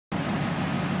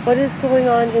What is going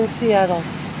on in Seattle?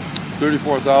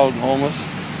 34,000 homeless.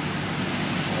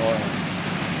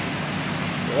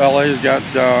 LA's got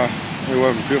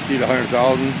anywhere from 50 to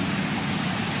 100,000.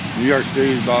 New York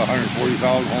City is about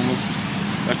 140,000 homeless.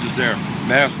 That's just there.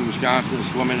 Madison, Wisconsin is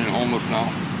swimming in homeless now.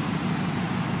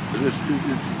 The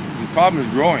problem is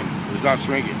growing. It's not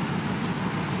shrinking.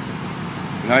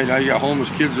 Now you got homeless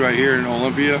kids right here in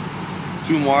Olympia,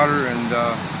 Water, and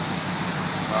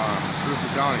Bristol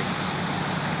County.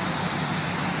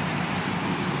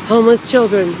 Homeless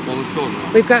children. Homeless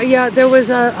children. We've got, yeah, there was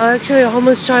actually a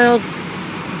homeless child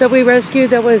that we rescued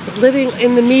that was living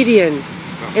in the median,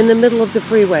 in the middle of the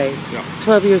freeway.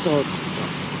 12 years old.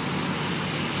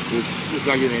 It's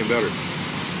not getting any better.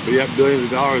 But yet billions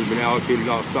of dollars have been allocated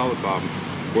out to solve the problem.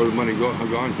 Where the money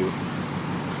gone to?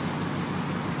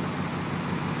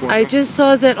 I just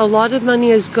saw that a lot of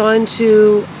money has gone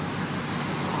to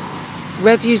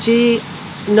refugee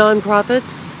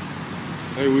nonprofits.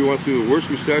 Hey, we went through the worst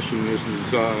recession. This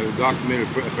is a documented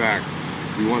fact.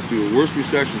 We went through the worst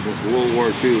recession since World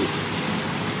War II.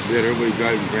 We had everybody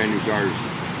driving brand new cars.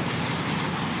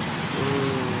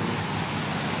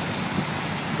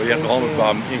 But yet the homeless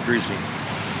problem increasing.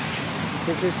 It's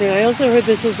interesting. I also heard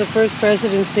this is the first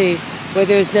presidency where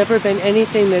there's never been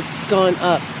anything that's gone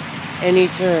up any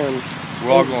term.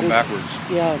 We're all going backwards.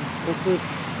 Yeah.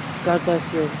 God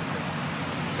bless you.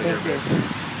 Thank you.